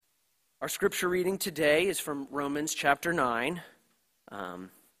Our scripture reading today is from Romans chapter 9,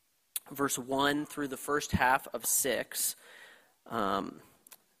 verse 1 through the first half of 6.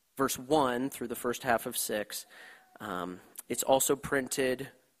 Verse 1 through the first half of 6. It's also printed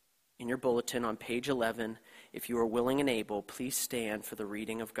in your bulletin on page 11. If you are willing and able, please stand for the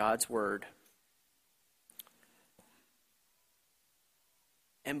reading of God's word.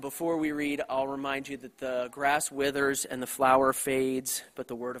 And before we read, I'll remind you that the grass withers and the flower fades, but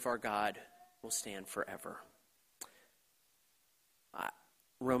the word of our God will stand forever.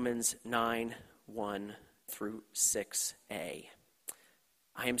 Romans 9, 1 through 6a.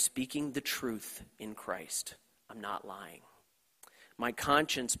 I am speaking the truth in Christ. I'm not lying. My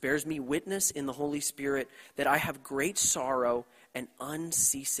conscience bears me witness in the Holy Spirit that I have great sorrow and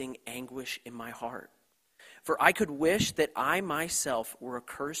unceasing anguish in my heart. For I could wish that I myself were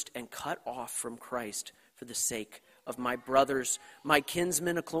accursed and cut off from Christ for the sake of my brothers, my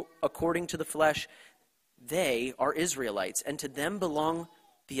kinsmen according to the flesh. They are Israelites, and to them belong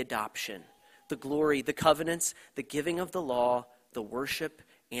the adoption, the glory, the covenants, the giving of the law, the worship,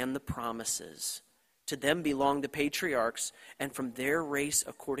 and the promises. To them belong the patriarchs, and from their race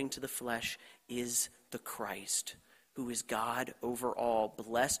according to the flesh is the Christ, who is God over all,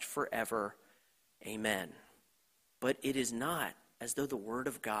 blessed forever. Amen. But it is not as though the word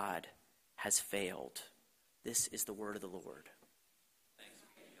of God has failed. This is the word of the Lord.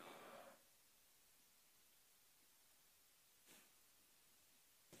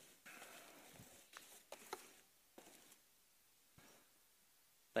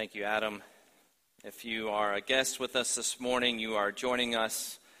 Thank you, Adam. If you are a guest with us this morning, you are joining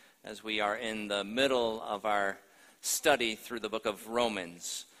us as we are in the middle of our study through the book of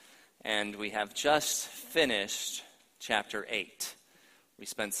Romans. And we have just finished chapter 8. We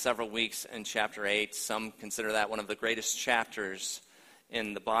spent several weeks in chapter 8. Some consider that one of the greatest chapters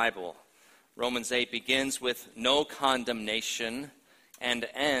in the Bible. Romans 8 begins with no condemnation and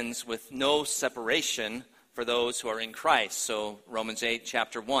ends with no separation for those who are in Christ. So Romans 8,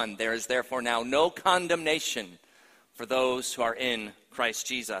 chapter 1, there is therefore now no condemnation for those who are in Christ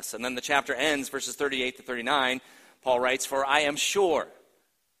Jesus. And then the chapter ends, verses 38 to 39, Paul writes, For I am sure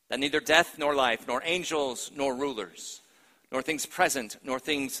that neither death nor life, nor angels nor rulers, nor things present, nor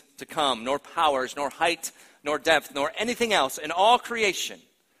things to come, nor powers, nor height, nor depth, nor anything else in all creation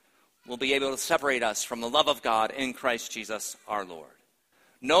will be able to separate us from the love of God in Christ Jesus our Lord.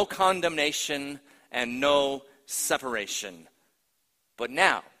 No condemnation and no separation. But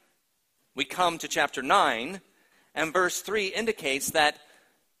now, we come to chapter 9, and verse 3 indicates that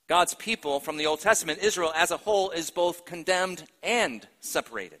God's people from the Old Testament, Israel as a whole, is both condemned and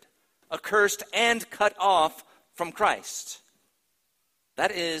separated, accursed and cut off from Christ.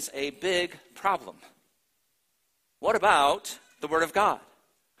 That is a big problem. What about the Word of God?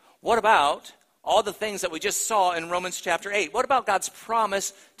 What about all the things that we just saw in Romans chapter 8? What about God's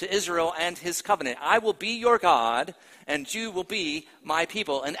promise to Israel and his covenant? I will be your God, and you will be my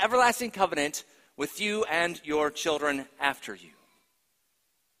people, an everlasting covenant with you and your children after you.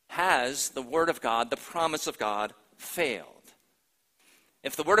 Has the Word of God, the promise of God, failed?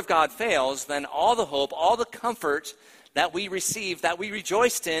 If the Word of God fails, then all the hope, all the comfort that we received, that we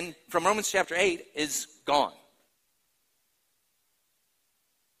rejoiced in from Romans chapter 8 is gone.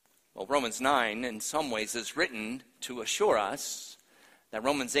 Well, Romans 9, in some ways, is written to assure us that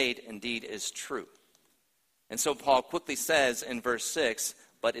Romans 8 indeed is true. And so Paul quickly says in verse 6,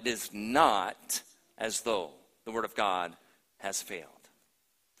 but it is not as though the Word of God has failed.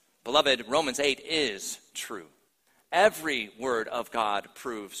 Beloved, Romans 8 is true. Every word of God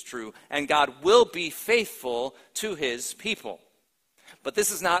proves true, and God will be faithful to his people. But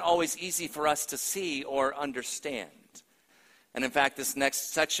this is not always easy for us to see or understand. And in fact, this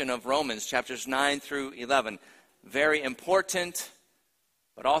next section of Romans, chapters 9 through 11, very important,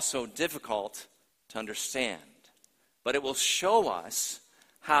 but also difficult to understand. But it will show us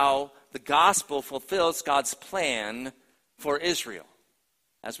how the gospel fulfills God's plan for Israel.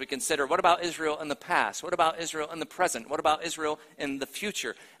 As we consider, what about Israel in the past? What about Israel in the present? What about Israel in the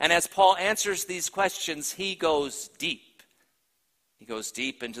future? And as Paul answers these questions, he goes deep. He goes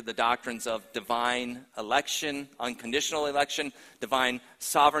deep into the doctrines of divine election, unconditional election, divine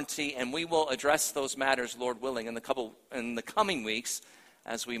sovereignty, and we will address those matters, Lord willing, in the coming weeks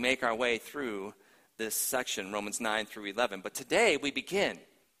as we make our way through this section, Romans 9 through 11. But today we begin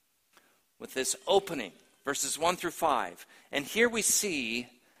with this opening, verses 1 through 5. And here we see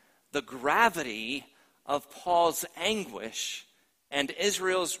the gravity of Paul's anguish and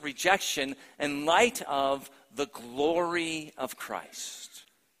Israel's rejection in light of the glory of Christ.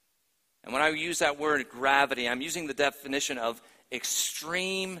 And when I use that word gravity, I'm using the definition of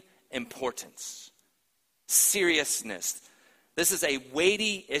extreme importance, seriousness. This is a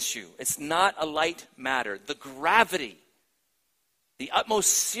weighty issue. It's not a light matter. The gravity, the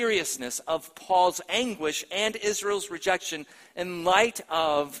utmost seriousness of Paul's anguish and Israel's rejection in light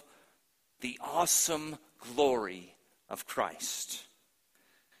of the awesome glory of Christ.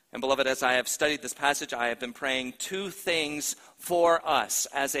 And beloved, as I have studied this passage, I have been praying two things for us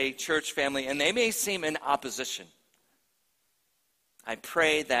as a church family, and they may seem in opposition. I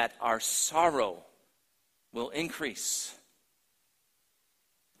pray that our sorrow will increase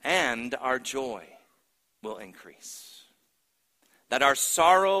and our joy will increase. That our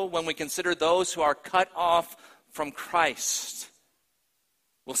sorrow, when we consider those who are cut off from Christ,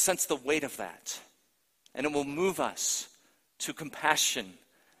 will sense the weight of that, and it will move us to compassion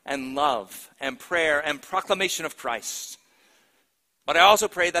and love and prayer and proclamation of Christ. But I also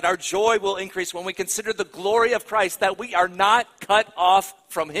pray that our joy will increase when we consider the glory of Christ, that we are not cut off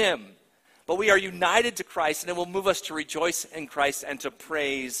from him, but we are united to Christ, and it will move us to rejoice in Christ and to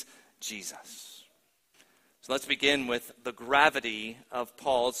praise Jesus. So let's begin with the gravity of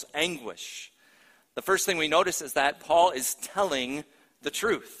Paul's anguish. The first thing we notice is that Paul is telling the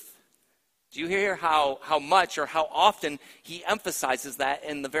truth. Do you hear how much or how often he emphasizes that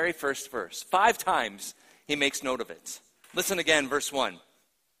in the very first verse? 5 times he makes note of it. Listen again, verse 1.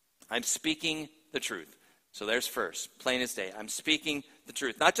 I'm speaking the truth. So there's first, plain as day. I'm speaking the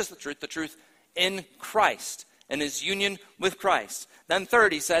truth. Not just the truth in Christ and his union with Christ. Then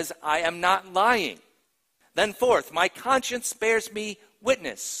third, he says, I am not lying. Then fourth, my conscience bears me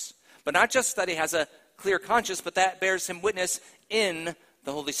witness. But not just that he has a clear conscience, but that bears him witness in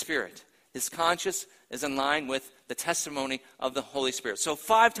the Holy Spirit. His conscience is in line with the testimony of the Holy Spirit. So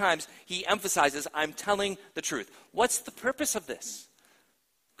 5 times he emphasizes, I'm telling the truth. What's the purpose of this?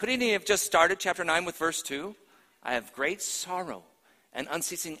 Couldn't he have just started chapter 9 with verse 2? I have great sorrow and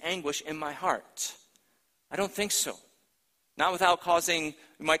unceasing anguish in my heart. I don't think so. Not without causing,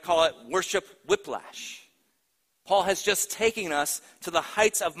 we might call it worship whiplash. Paul has just taken us to the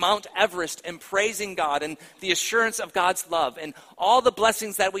heights of Mount Everest in praising God and the assurance of God's love and all the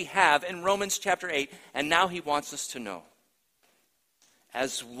blessings that we have in Romans chapter 8. And now he wants us to know,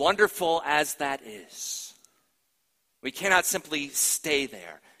 as wonderful as that is, we cannot simply stay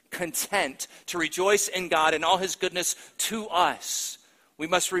there, content to rejoice in God and all his goodness to us. We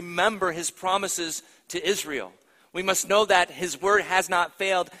must remember his promises to Israel. We must know that his word has not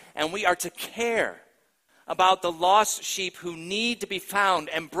failed, and we are to care about the lost sheep who need to be found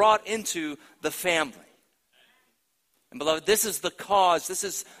and brought into the family. And beloved, this is the cause, this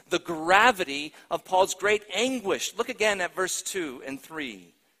is the gravity of Paul's great anguish. Look again at verse 2 and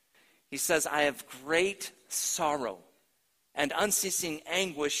 3. He says, I have great sorrow and unceasing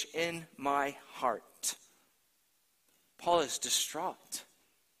anguish in my heart. Paul is distraught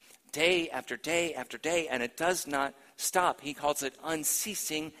day after day after day, and it does not stop. He calls it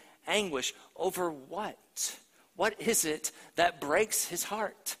unceasing anguish. Over what? What is it that breaks his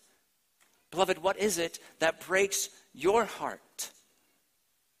heart? Beloved, what is it that breaks your heart?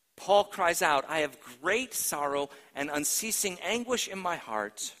 Paul cries out, I have great sorrow and unceasing anguish in my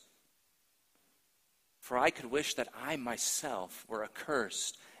heart, for I could wish that I myself were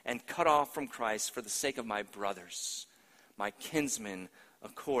accursed and cut off from Christ for the sake of my brothers, my kinsmen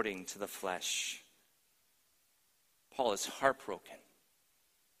according to the flesh. Paul is heartbroken.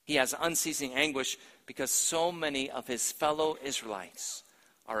 He has unceasing anguish because so many of his fellow Israelites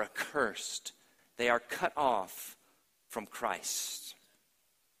are accursed. They are cut off from Christ.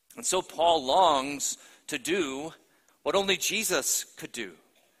 And so Paul longs to do what only Jesus could do,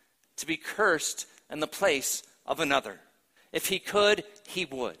 to be cursed in the place of another. If he could, he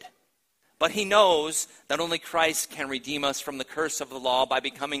would. But he knows that only Christ can redeem us from the curse of the law by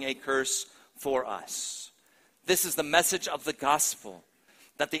becoming a curse for us. This is the message of the gospel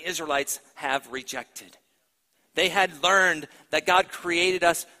that the Israelites have rejected. They had learned that God created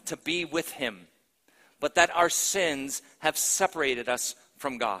us to be with him, but that our sins have separated us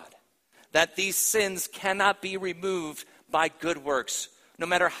from God. That these sins cannot be removed by good works. No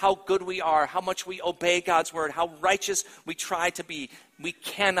matter how good we are, how much we obey God's word, how righteous we try to be, we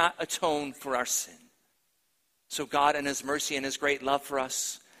cannot atone for our sin. So God, in his mercy and his great love for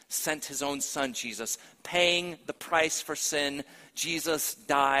us, sent his own son, Jesus, paying the price for sin. Jesus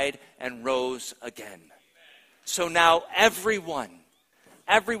died and rose again. So now everyone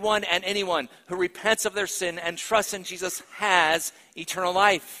and anyone who repents of their sin and trusts in Jesus has eternal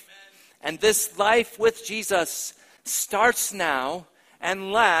life. And this life with Jesus starts now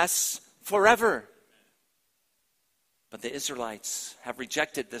and lasts forever. But the Israelites have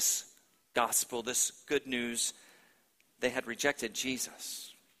rejected this gospel, this good news. They had rejected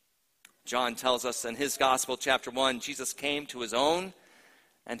Jesus. John tells us in his gospel, chapter 1, Jesus came to his own,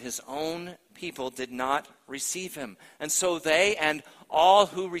 and his own people did not receive him. And so they and all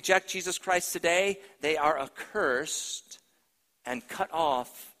who reject Jesus Christ today, they are accursed and cut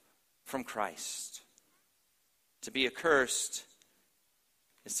off from Christ. To be accursed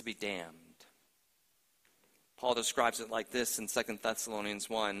is to be damned. Paul describes it like this in 2 Thessalonians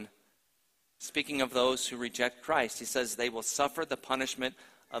 1. Speaking of those who reject Christ, he says they will suffer the punishment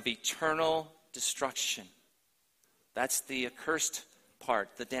of eternal destruction. That's the accursed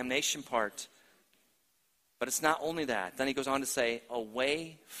part, the damnation part. But it's not only that. Then he goes on to say,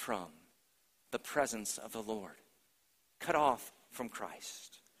 away from the presence of the Lord. Cut off from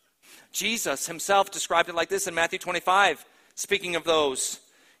Christ. Jesus himself described it like this in Matthew 25. Speaking of those,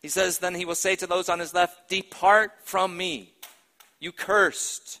 he says, then he will say to those on his left, depart from me, you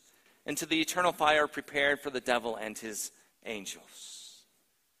cursed, into the eternal fire prepared for the devil and his angels.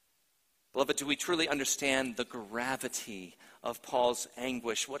 Beloved, do we truly understand the gravity of Paul's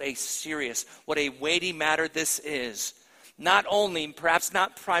anguish? What a serious, what a weighty matter this is. Not only, perhaps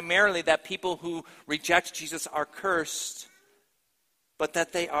not primarily, that people who reject Jesus are cursed, but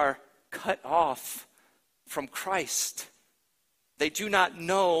that they are cut off from Christ. They do not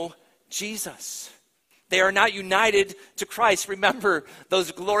know Jesus. They are not united to Christ. Remember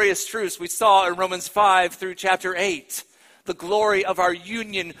those glorious truths we saw in Romans 5 through chapter 8. The glory of our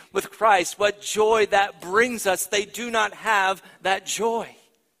union with Christ. What joy that brings us. They do not have that joy.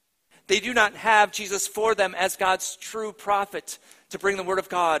 They do not have Jesus for them as God's true prophet to bring the word of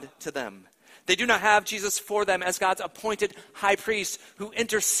God to them. They do not have Jesus for them as God's appointed high priest who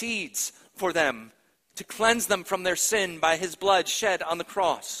intercedes for them to cleanse them from their sin by his blood shed on the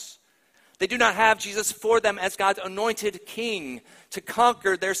cross. They do not have Jesus for them as God's anointed king to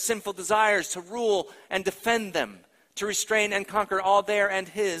conquer their sinful desires, to rule and defend them, to restrain and conquer all their and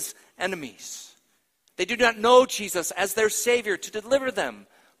his enemies. They do not know Jesus as their Savior to deliver them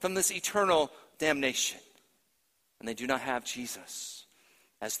from this eternal damnation. And they do not have Jesus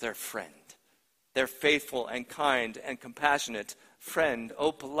as their friend, their faithful and kind and compassionate friend.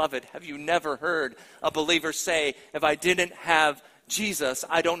 Oh, beloved, have you never heard a believer say, if I didn't have Jesus,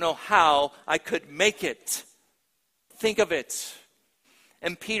 I don't know how I could make it? Think of it.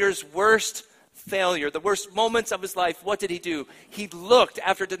 In Peter's worst failure, the worst moments of his life, what did he do? He looked,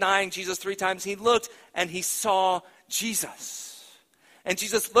 after denying Jesus 3 times, he looked and he saw Jesus. And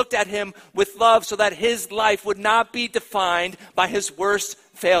Jesus looked at him with love so that his life would not be defined by his worst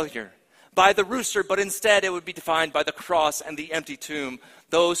failure, by the rooster, but instead it would be defined by the cross and the empty tomb.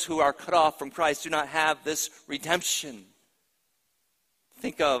 Those who are cut off from Christ do not have this redemption.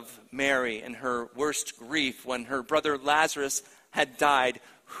 Think of Mary in her worst grief when her brother Lazarus had died.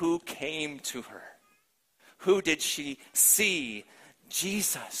 Who came to her? Who did she see?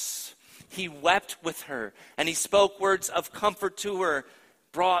 Jesus. He wept with her, and he spoke words of comfort to her,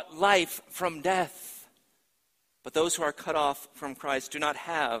 brought life from death. But those who are cut off from Christ do not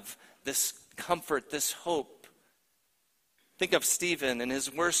have this comfort, this hope. Think of Stephen in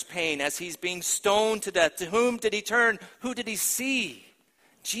his worst pain as he's being stoned to death. To whom did he turn? Who did he see?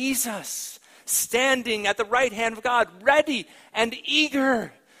 Jesus, standing at the right hand of God, ready and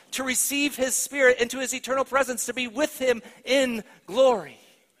eager to receive his Spirit into his eternal presence, to be with him in glory.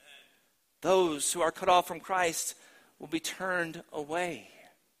 Those who are cut off from Christ will be turned away.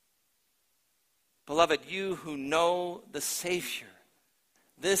 Beloved, you who know the Savior,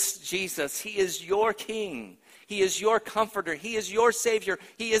 this Jesus, he is your King. He is your comforter. He is your Savior.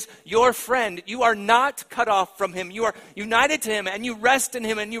 He is your friend. You are not cut off from him. You are united to him, and you rest in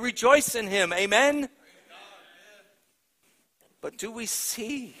him, and you rejoice in him. Amen? But do we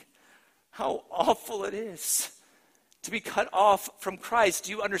see how awful it is to be cut off from Christ?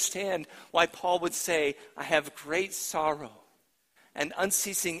 Do you understand why Paul would say, I have great sorrow and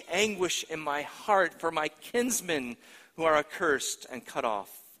unceasing anguish in my heart for my kinsmen who are accursed and cut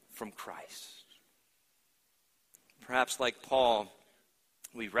off from Christ? Perhaps like Paul,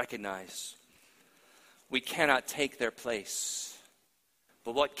 we recognize we cannot take their place.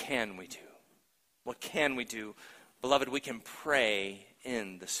 But what can we do? What can we do? Beloved, we can pray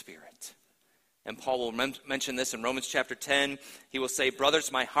in the Spirit. And Paul will mention this in Romans chapter 10. He will say,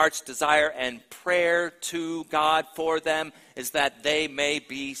 brothers, my heart's desire and prayer to God for them is that they may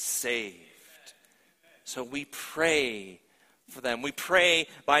be saved. So we pray for them. We pray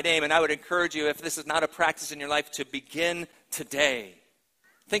by name. And I would encourage you, if this is not a practice in your life, to begin today.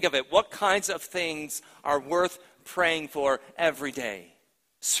 Think of it. What kinds of things are worth praying for every day?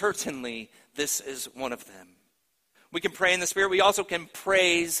 Certainly, this is one of them. We can pray in the Spirit. We also can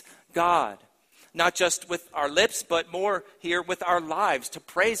praise God. not just with our lips, but more here with our lives. To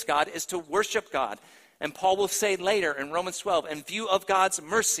praise God is to worship God. And Paul will say later in Romans 12, in view of God's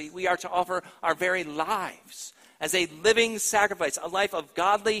mercy, we are to offer our very lives as a living sacrifice, a life of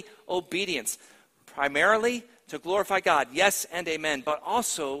godly obedience, primarily to glorify God, yes and amen, but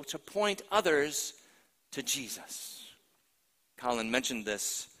also to point others to Jesus. Colin mentioned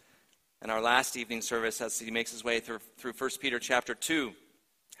this in our last evening service as he makes his way through 1 Peter chapter 2,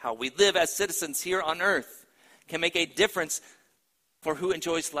 how we live as citizens here on earth can make a difference for who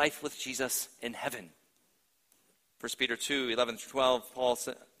enjoys life with Jesus in heaven. 1 Peter 2,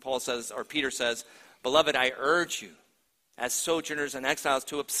 11-12, Peter says, "Beloved, I urge you, as sojourners and exiles,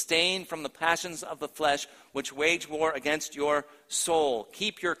 to abstain from the passions of the flesh, which wage war against your soul.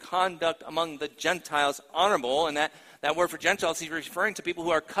 Keep your conduct among the Gentiles honorable." And that word for Gentiles, he's referring to people who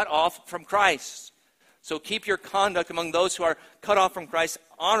are cut off from Christ. So keep your conduct among those who are cut off from Christ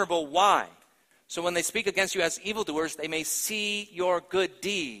honorable. Why? So when they speak against you as evildoers, they may see your good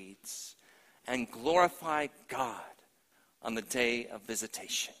deeds and glorify God on the day of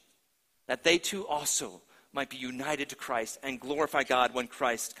visitation, that they too also might be united to Christ and glorify God when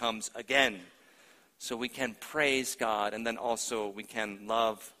Christ comes again. So we can praise God, and then also we can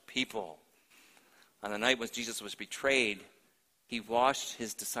love people. On the night when Jesus was betrayed, he washed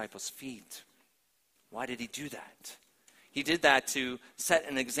his disciples' feet. Why did he do that? He did that to set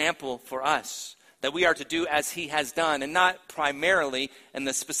an example for us, that we are to do as he has done, and not primarily in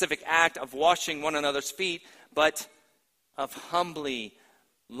the specific act of washing one another's feet, but of humbly,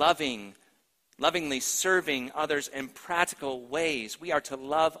 lovingly serving others in practical ways. We are to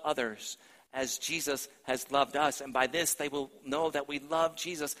love others as Jesus has loved us, and by this they will know that we love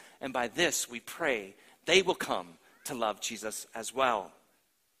Jesus, and by this we pray they will come to love Jesus as well.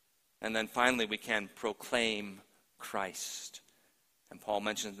 And then finally we can proclaim Christ. And Paul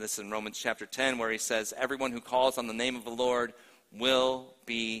mentions this in Romans chapter 10, where he says, everyone who calls on the name of the Lord will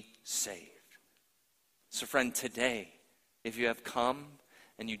be saved. So friend, today, if you have come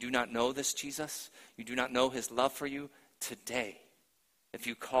and you do not know this Jesus, you do not know his love for you, today, if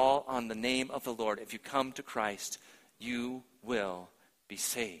you call on the name of the Lord, if you come to Christ, you will be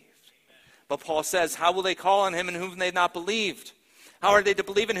saved. Amen. But Paul says, how will they call on him in whom they've not believed? How are they to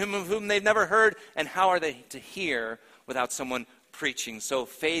believe in him of whom they've never heard? And how are they to hear without someone preaching? So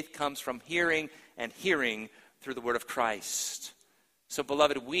faith comes from hearing, and hearing through the word of Christ. So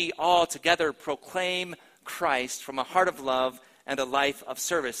beloved, we all together proclaim Christ from a heart of love and a life of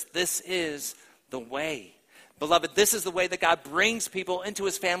service. This is the way. Beloved, this is the way that God brings people into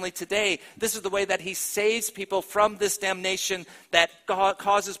his family today. This is the way that he saves people from this damnation that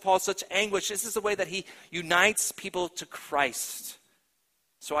causes Paul such anguish. This is the way that he unites people to Christ.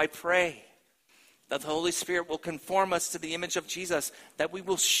 So I pray that the Holy Spirit will conform us to the image of Jesus, that we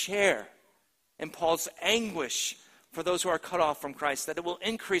will share in Paul's anguish for those who are cut off from Christ, that it will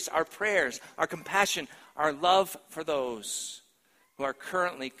increase our prayers, our compassion, our love for those who are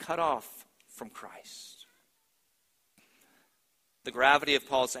currently cut off from Christ. The gravity of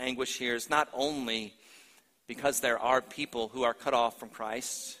Paul's anguish here is not only because there are people who are cut off from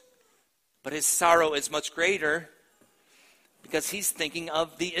Christ, but his sorrow is much greater because he's thinking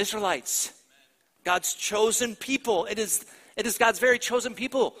of the Israelites, God's chosen people. It is God's very chosen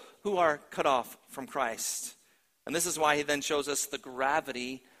people who are cut off from Christ. And this is why he then shows us the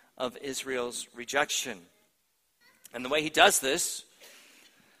gravity of Israel's rejection. And the way he does this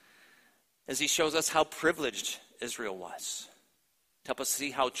is he shows us how privileged Israel was, to help us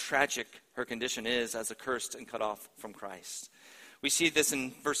see how tragic her condition is as accursed and cut off from Christ. We see this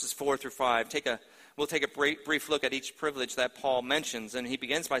in verses 4 through 5. We'll take a brief look at each privilege that Paul mentions, and he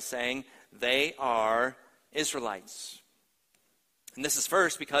begins by saying, they are Israelites. And this is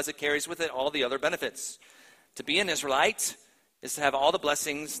first because it carries with it all the other benefits. To be an Israelite is to have all the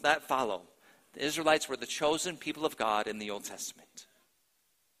blessings that follow. The Israelites were the chosen people of God in the Old Testament.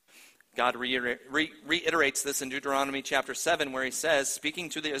 God reiterates this in Deuteronomy chapter 7, where he says, speaking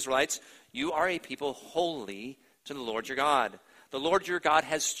to the Israelites, you are a people holy to the Lord your God. The Lord your God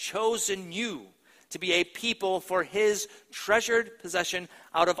has chosen you to be a people for his treasured possession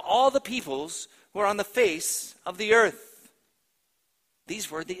out of all the peoples who are on the face of the earth. These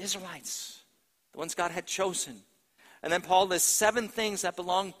were the Israelites, the ones God had chosen. And then Paul lists 7 things that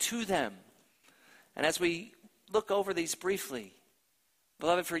belong to them. And as we look over these briefly,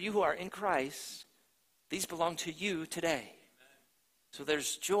 beloved, for you who are in Christ, these belong to you today. So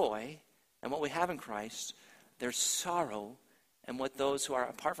there's joy in what we have in Christ. There's sorrow in what those who are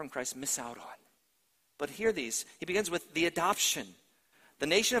apart from Christ miss out on. But hear these. He begins with the adoption. The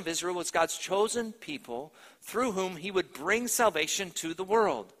nation of Israel was God's chosen people through whom he would bring salvation to the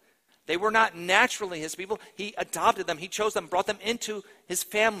world. They were not naturally his people. He adopted them. He chose them, brought them into his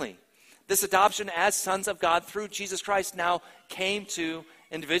family. This adoption as sons of God through Jesus Christ now came to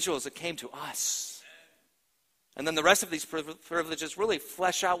individuals. It came to us. And then the rest of these privileges really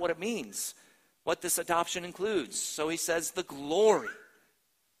flesh out what it means, what this adoption includes. So he says the glory.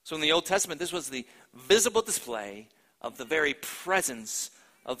 So in the Old Testament, this was the visible display of the very presence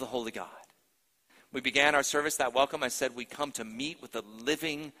of the Holy God. We began our service, that welcome, I said we come to meet with the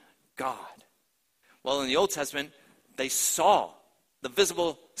living God. Well, in the Old Testament, they saw the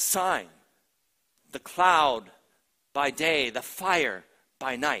visible sign, the cloud by day, the fire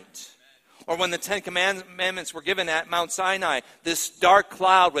by night. Or when the Ten Commandments were given at Mount Sinai, this dark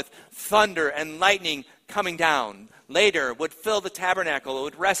cloud with thunder and lightning coming down later would fill the tabernacle. It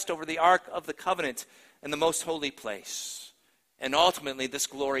would rest over the Ark of the Covenant in the most holy place. And ultimately, this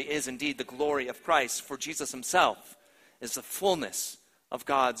glory is indeed the glory of Christ, for Jesus himself is the fullness of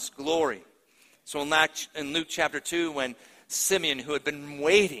God's glory. So in Luke chapter 2, when Simeon, who had been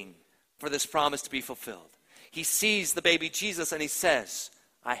waiting for this promise to be fulfilled, he sees the baby Jesus and he says,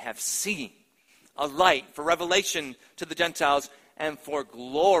 I have seen a light for revelation to the Gentiles and for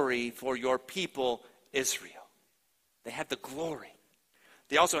glory for your people Israel. They had the glory.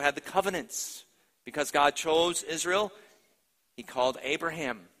 They also had the covenants. Because God chose Israel, he called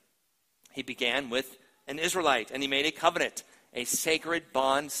Abraham. He began with an Israelite, and he made a covenant, a sacred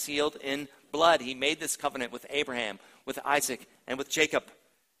bond sealed in blood. He made this covenant with Abraham, with Isaac, and with Jacob.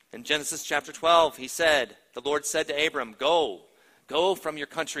 In Genesis chapter 12, he said, the Lord said to Abram, Go from your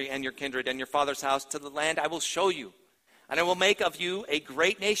country and your kindred and your father's house to the land I will show you. And I will make of you a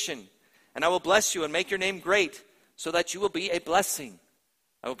great nation. And I will bless you and make your name great, so that you will be a blessing.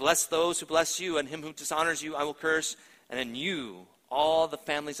 I will bless those who bless you, and him who dishonors you I will curse. And in you all the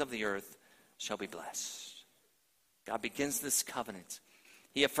families of the earth shall be blessed. God begins this covenant.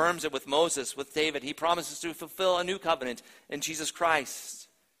 He affirms it with Moses, with David. He promises to fulfill a new covenant in Jesus Christ.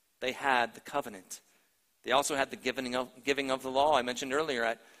 They had the covenant. They also had the giving of the law I mentioned earlier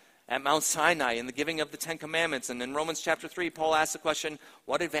at Mount Sinai, and the giving of the Ten Commandments. And in Romans chapter 3, Paul asks the question,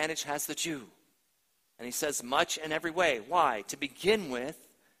 what advantage has the Jew? And he says, much in every way. Why? To begin with,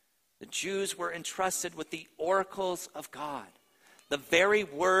 the Jews were entrusted with the oracles of God, the very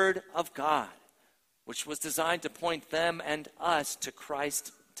word of God, which was designed to point them and us to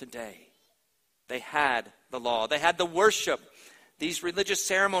Christ today. They had the law. They had the worship, these religious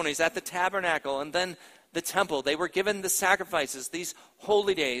ceremonies at the tabernacle and then the temple. They were given the sacrifices, these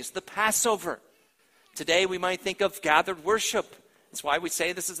holy days, the Passover. Today we might think of gathered worship. That's why we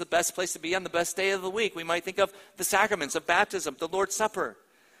say this is the best place to be on the best day of the week. We might think of the sacraments of baptism, the Lord's Supper.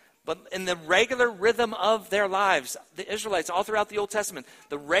 But in the regular rhythm of their lives, the Israelites all throughout the Old Testament,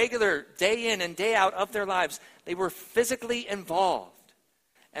 the regular day in and day out of their lives, they were physically involved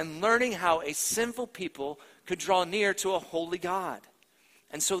and learning how a sinful people could draw near to a holy God.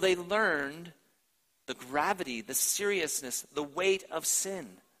 And so they learned the gravity, the seriousness, the weight of sin.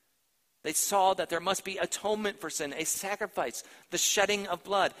 They saw that there must be atonement for sin, a sacrifice, the shedding of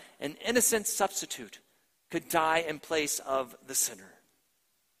blood. An innocent substitute could die in place of the sinner.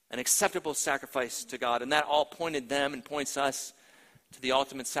 An acceptable sacrifice to God. And that all pointed them and points us to the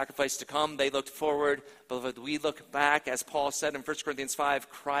ultimate sacrifice to come. They looked forward, but we look back, as Paul said in 1 Corinthians 5,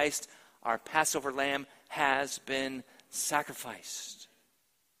 Christ, our Passover lamb, has been sacrificed.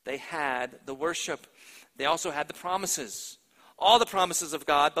 They had the worship. They also had the promises. All the promises of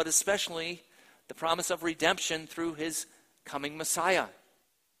God, but especially the promise of redemption through his coming Messiah.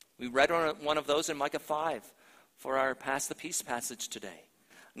 We read one of those in Micah 5 for our Pass the Peace passage today.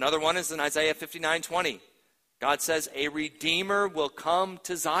 Another one is in Isaiah 59:20. God says, a Redeemer will come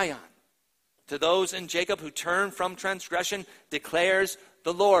to Zion. To those in Jacob who turn from transgression, declares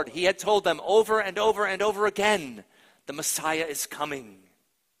the Lord. He had told them over and over and over again, the Messiah is coming.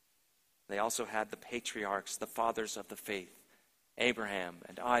 They also had the patriarchs, the fathers of the faith, Abraham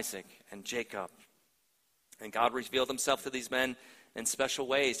and Isaac and Jacob. And God revealed himself to these men in special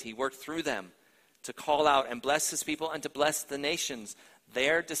ways. He worked through them to call out and bless his people and to bless the nations.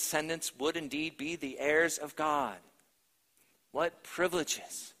 Their descendants would indeed be the heirs of God. What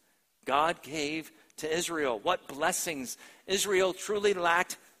privileges God gave to Israel. What blessings. Israel truly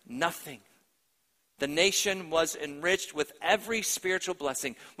lacked nothing. The nation was enriched with every spiritual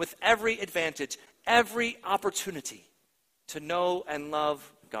blessing, with every advantage, every opportunity to know and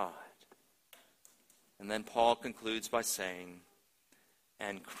love God. And then Paul concludes by saying,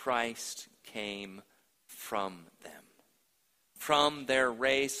 and Christ came from them. From their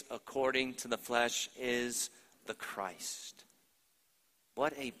race, according to the flesh, is the Christ.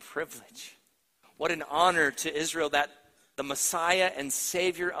 What a privilege. What an honor to Israel that the Messiah and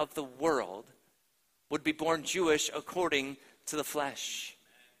Savior of the world, would be born Jewish according to the flesh.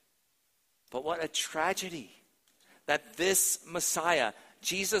 But what a tragedy that this Messiah,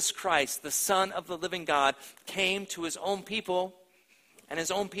 Jesus Christ, the Son of the living God, came to his own people, and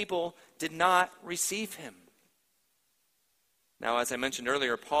his own people did not receive him. Now, as I mentioned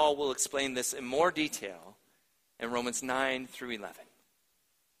earlier, Paul will explain this in more detail in Romans 9 through 11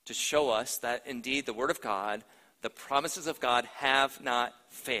 to show us that indeed the Word of God, the promises of God have not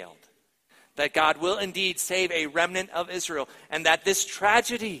failed. That God will indeed save a remnant of Israel, and that this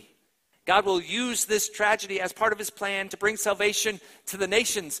tragedy, God will use this tragedy as part of his plan to bring salvation to the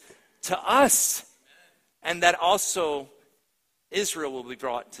nations, to us, and that also Israel will be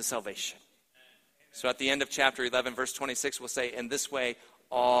brought to salvation. So at the end of chapter 11, verse 26, we'll say, in this way,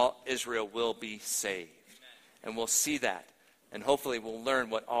 all Israel will be saved. And we'll see that. And hopefully we'll learn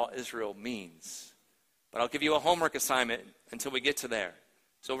what all Israel means. But I'll give you a homework assignment until we get to there.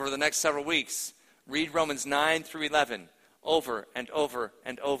 So over the next several weeks, read Romans 9 through 11 over and over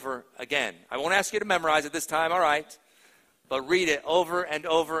and over again. I won't ask you to memorize it this time, all right? But read it over and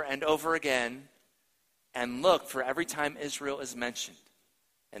over and over again. And look for every time Israel is mentioned.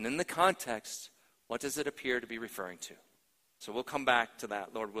 And in the context, what does it appear to be referring to? So we'll come back to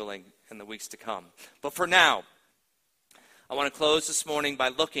that, Lord willing, in the weeks to come. But for now, I want to close this morning by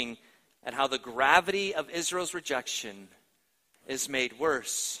looking at how the gravity of Israel's rejection is made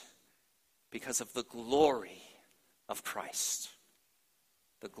worse because of the glory of Christ.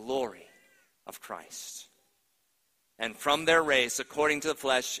 The glory of Christ. And from their race, according to the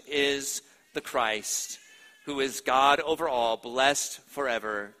flesh, is the Christ, who is God over all, blessed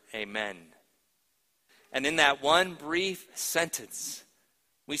forever. Amen. And in that one brief sentence,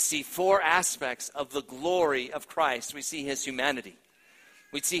 we see four aspects of the glory of Christ. We see his humanity.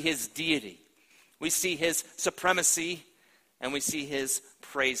 We see his deity. We see his supremacy. And we see his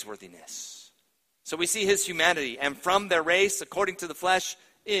praiseworthiness. So we see his humanity. And from their race, according to the flesh,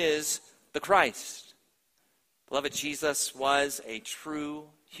 is the Christ. Beloved, Jesus was a true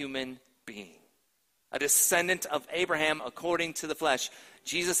human being. A descendant of Abraham according to the flesh.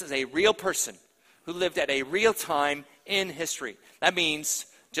 Jesus is a real person who lived at a real time in history. That means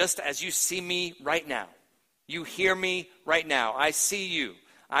just as you see me right now, you hear me right now, I see you,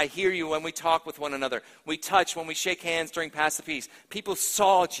 I hear you when we talk with one another, we touch when we shake hands during Pass the Peace. People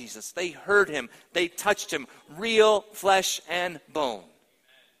saw Jesus, they heard him, they touched him, real flesh and bone.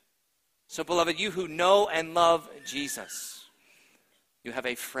 So beloved, you who know and love Jesus, you have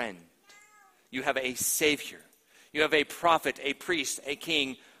a friend, you have a Savior, you have a prophet, a priest, a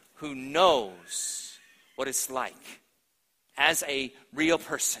king, who knows what it's like as a real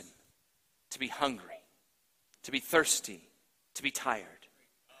person to be hungry, to be thirsty, to be tired.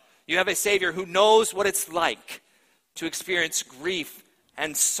 You have a Savior who knows what it's like to experience grief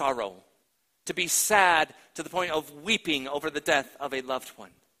and sorrow, to be sad to the point of weeping over the death of a loved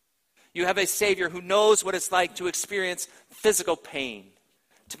one. You have a Savior who knows what it's like to experience physical pain,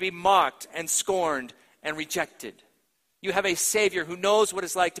 to be mocked and scorned and rejected. You have a Savior who knows what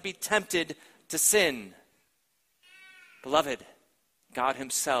it's like to be tempted to sin. Beloved, God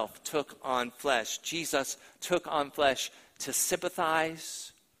himself took on flesh. Jesus took on flesh to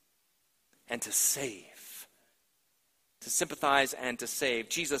sympathize and to save. To sympathize and to save.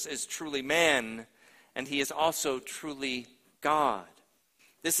 Jesus is truly man, and he is also truly God.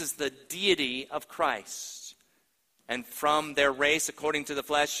 This is the deity of Christ. And from their race, according to the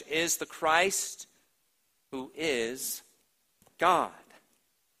flesh, is the Christ who is God.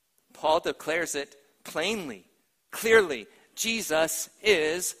 Paul declares it plainly, clearly. Jesus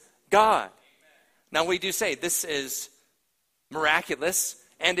is God. Now we do say this is miraculous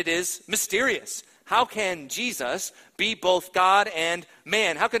and it is mysterious. How can Jesus be both God and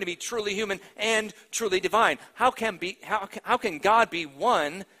man? How can he be truly human and truly divine? How can God be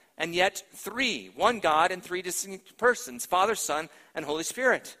one and yet three? One God and three distinct persons, Father, Son, and Holy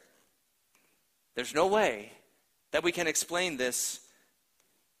Spirit. There's no way that we can explain this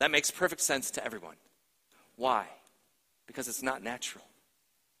that makes perfect sense to everyone. Why? Because it's not natural.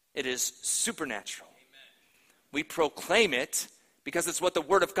 It is supernatural. Amen. We proclaim it because it's what the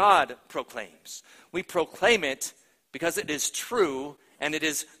Word of God proclaims. We proclaim it because it is true and it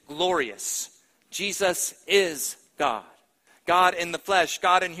is glorious. Jesus is God. God in the flesh,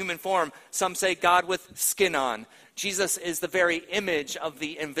 God in human form. Some say God with skin on. Jesus is the very image of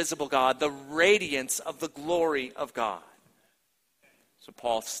the invisible God, the radiance of the glory of God. So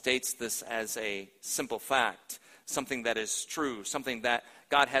Paul states this as a simple fact, something that is true, something that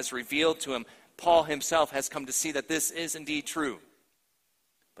God has revealed to him. Paul himself has come to see that this is indeed true.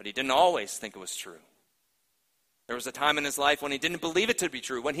 But he didn't always think it was true. There was a time in his life when he didn't believe it to be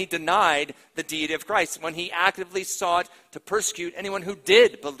true, when he denied the deity of Christ, when he actively sought to persecute anyone who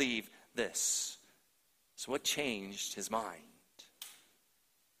did believe this. So what changed his mind?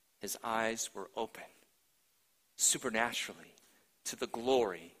 His eyes were open supernaturally to the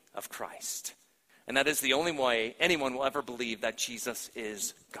glory of Christ. And that is the only way anyone will ever believe that Jesus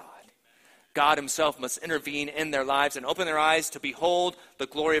is God. God himself must intervene in their lives and open their eyes to behold the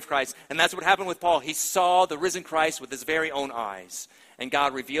glory of Christ. And that's what happened with Paul. He saw the risen Christ with his very own eyes. And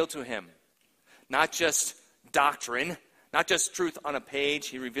God revealed to him not just doctrine, not just truth on a page.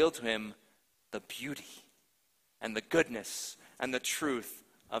 He revealed to him the beauty and the goodness and the truth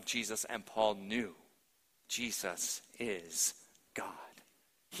of Jesus. And Paul knew Jesus is God.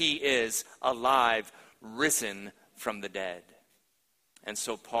 He is alive, risen from the dead. And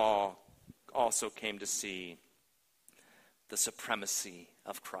so Paul also came to see the supremacy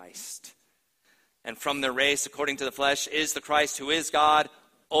of Christ. And from their race, according to the flesh, is the Christ who is God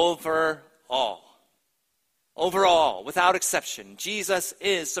over all. Over all, without exception. Jesus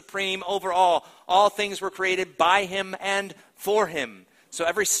is supreme over all. All things were created by him and for him. So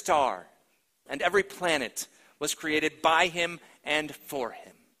every star and every planet was created by him and for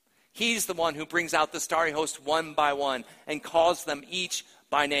him. He's the one who brings out the starry host one by one and calls them each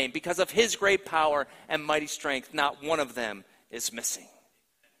by name. Because of his great power and mighty strength, not one of them is missing.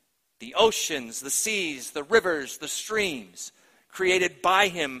 The oceans, the seas, the rivers, the streams, created by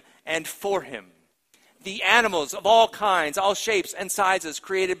him and for him. The animals of all kinds, all shapes and sizes,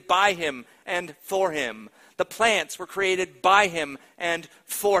 created by him and for him. The plants were created by him and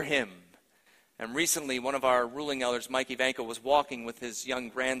for him. And recently, one of our ruling elders, Mike Ivanko, was walking with his young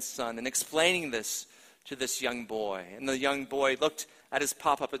grandson and explaining this to this young boy. And the young boy looked at his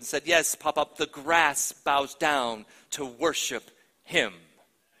pop-up and said, "Yes, pop-up, the grass bows down to worship him."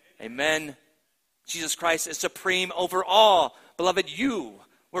 Amen. Jesus Christ is supreme over all. Beloved, you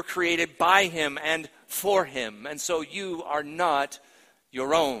were created by him and for him. And so you are not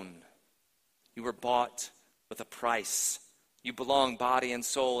your own. You were bought with a price. You belong body and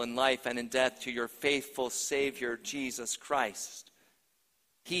soul in life and in death to your faithful Savior, Jesus Christ.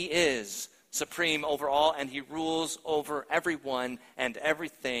 He is supreme over all, and he rules over everyone and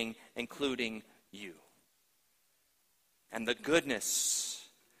everything, including you. And the goodness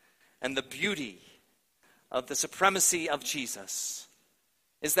and the beauty of the supremacy of Jesus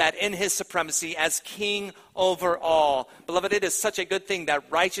is that in his supremacy as king over all, beloved, it is such a good thing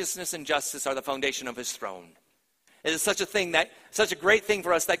that righteousness and justice are the foundation of his throne. It is such a great thing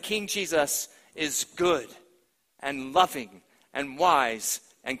for us that King Jesus is good and loving and wise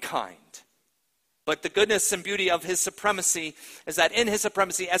and kind. But the goodness and beauty of his supremacy is that in his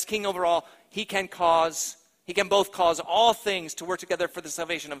supremacy as king over all, he can both cause all things to work together for the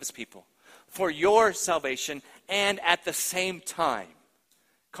salvation of his people, for your salvation, and at the same time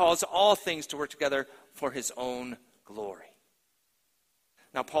cause all things to work together for his own glory.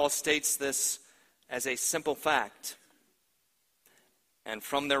 Now, Paul states this as a simple fact. And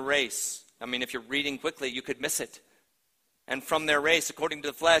from their race, if you're reading quickly, you could miss it. And from their race, according to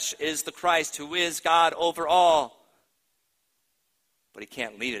the flesh, is the Christ who is God over all. But he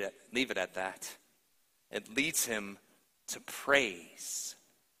can't leave it at that. It leads him to praise.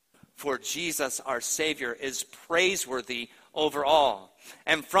 For Jesus, our Savior, is praiseworthy over all.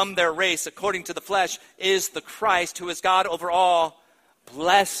 And from their race, according to the flesh, is the Christ who is God over all,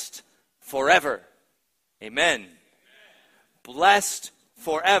 blessed forever. Amen. Blessed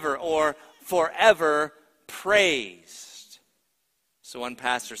forever, or forever praised. So one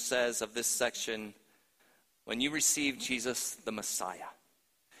pastor says of this section, when you receive Jesus the Messiah,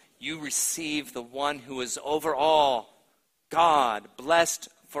 you receive the one who is over all, God, blessed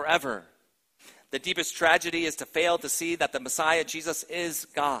forever. The deepest tragedy is to fail to see that the Messiah, Jesus, is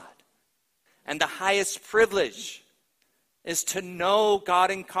God. And the highest privilege is to know God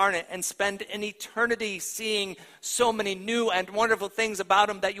incarnate and spend an eternity seeing so many new and wonderful things about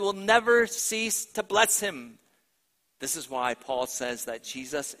him that you will never cease to bless him. This is why Paul says that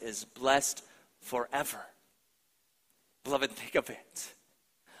Jesus is blessed forever. Beloved, think of it.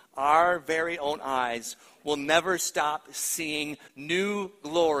 Our very own eyes will never stop seeing new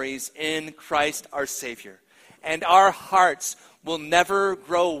glories in Christ our Savior. And our hearts will never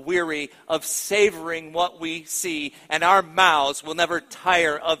grow weary of savoring what we see, and our mouths will never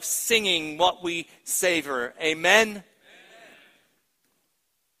tire of singing what we savor. Amen? Amen.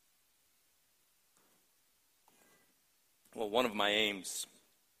 Well, one of my aims,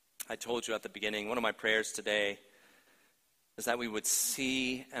 I told you at the beginning, one of my prayers today is that we would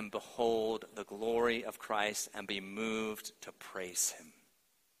see and behold the glory of Christ and be moved to praise him.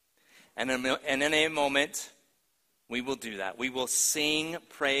 And in a moment, we will do that. We will sing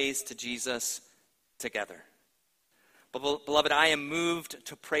praise to Jesus together. But beloved, I am moved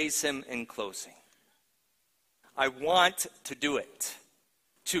to praise him in closing. I want to do it,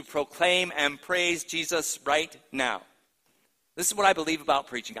 to proclaim and praise Jesus right now. This is what I believe about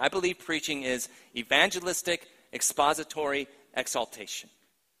preaching. I believe preaching is evangelistic, expository exaltation.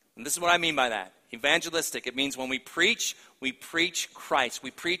 And this is what I mean by that. Evangelistic, it means when we preach Christ.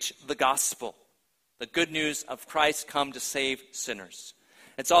 We preach the gospel, the good news of Christ come to save sinners.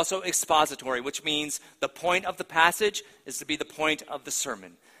 It's also expository, which means the point of the passage is to be the point of the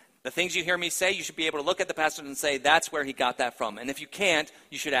sermon. The things you hear me say, you should be able to look at the passage and say, that's where he got that from. And if you can't,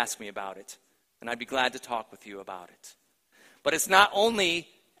 you should ask me about it. And I'd be glad to talk with you about it. But it's not only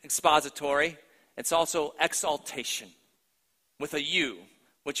expository, it's also exaltation with a U,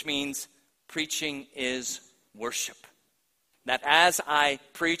 which means preaching is worship. That as I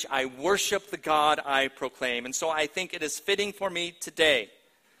preach, I worship the God I proclaim. And so I think it is fitting for me today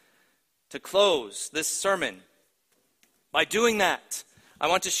to close this sermon by doing that. I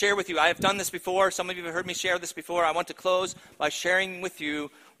want to share with you, I have done this before, some of you have heard me share this before. I want to close by sharing with you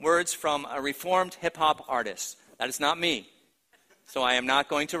words from a reformed hip-hop artist. That is not me, so I am not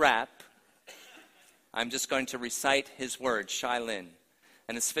going to rap. I'm just going to recite his words, Shai Linne,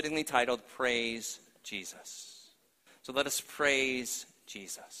 and it's fittingly titled, Praise Jesus. So let us praise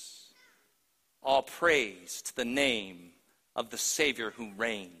Jesus. All praise to the name of the Savior who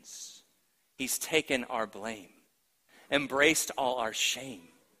reigns. He's taken our blame, embraced all our shame.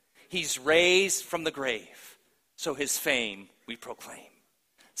 He's raised from the grave, so his fame we proclaim.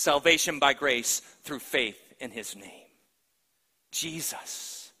 Salvation by grace through faith in his name.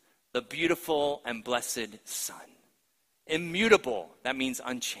 Jesus, the beautiful and blessed Son. Immutable, that means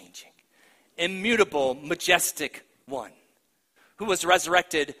unchanging. Immutable, majestic one, who was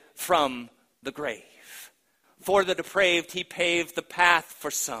resurrected from the grave. For the depraved, he paved the path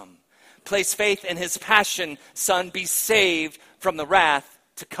for some. Place faith in his passion, son, be saved from the wrath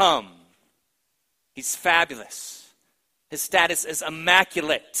to come. He's fabulous. His status is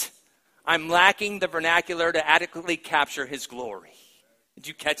immaculate. I'm lacking the vernacular to adequately capture his glory. Did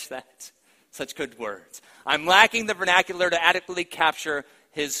you catch that? Such good words. I'm lacking the vernacular to adequately capture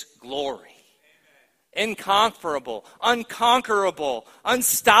his glory. Incomparable, unconquerable,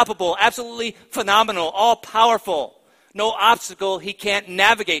 unstoppable, absolutely phenomenal, all-powerful. No obstacle he can't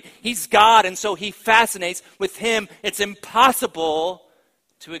navigate. He's God, and so he fascinates. With him, it's impossible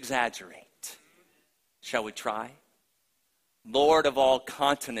to exaggerate. Shall we try? Lord of all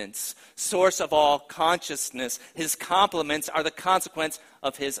continents, source of all consciousness, his compliments are the consequence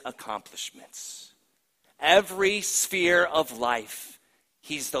of his accomplishments. Every sphere of life,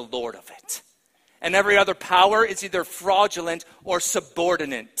 he's the Lord of it. And every other power is either fraudulent or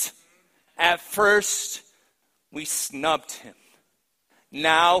subordinate. At first, we snubbed him.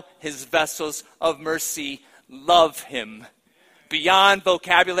 Now, his vessels of mercy love him. Beyond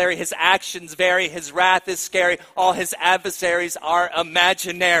vocabulary, his actions vary. His wrath is scary. All his adversaries are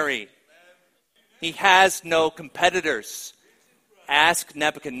imaginary. He has no competitors. Ask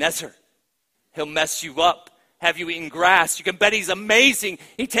Nebuchadnezzar. He'll mess you up. Have you eaten grass? You can bet he's amazing.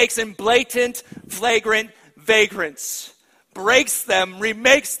 He takes in blatant, flagrant vagrants, breaks them,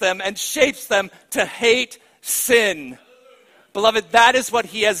 remakes them, and shapes them to hate sin. Beloved, that is what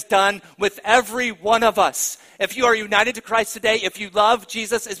he has done with every one of us. If you are united to Christ today, if you love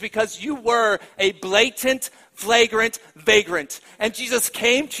Jesus, it's because you were a blatant, flagrant vagrant. And Jesus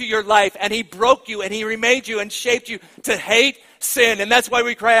came to your life, and he broke you, and he remade you, and shaped you to hate sin. And that's why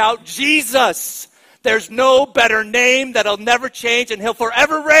we cry out, Jesus! There's no better name that'll never change, and he'll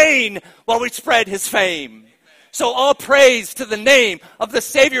forever reign while we spread his fame. So all praise to the name of the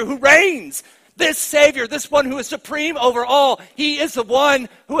Savior who reigns. This Savior, this one who is supreme over all, he is the one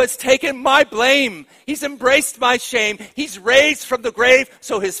who has taken my blame. He's embraced my shame. He's raised from the grave,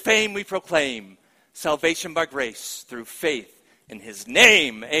 so his fame we proclaim. Salvation by grace through faith in his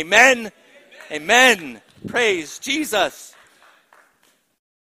name. Amen. Amen. Praise Jesus.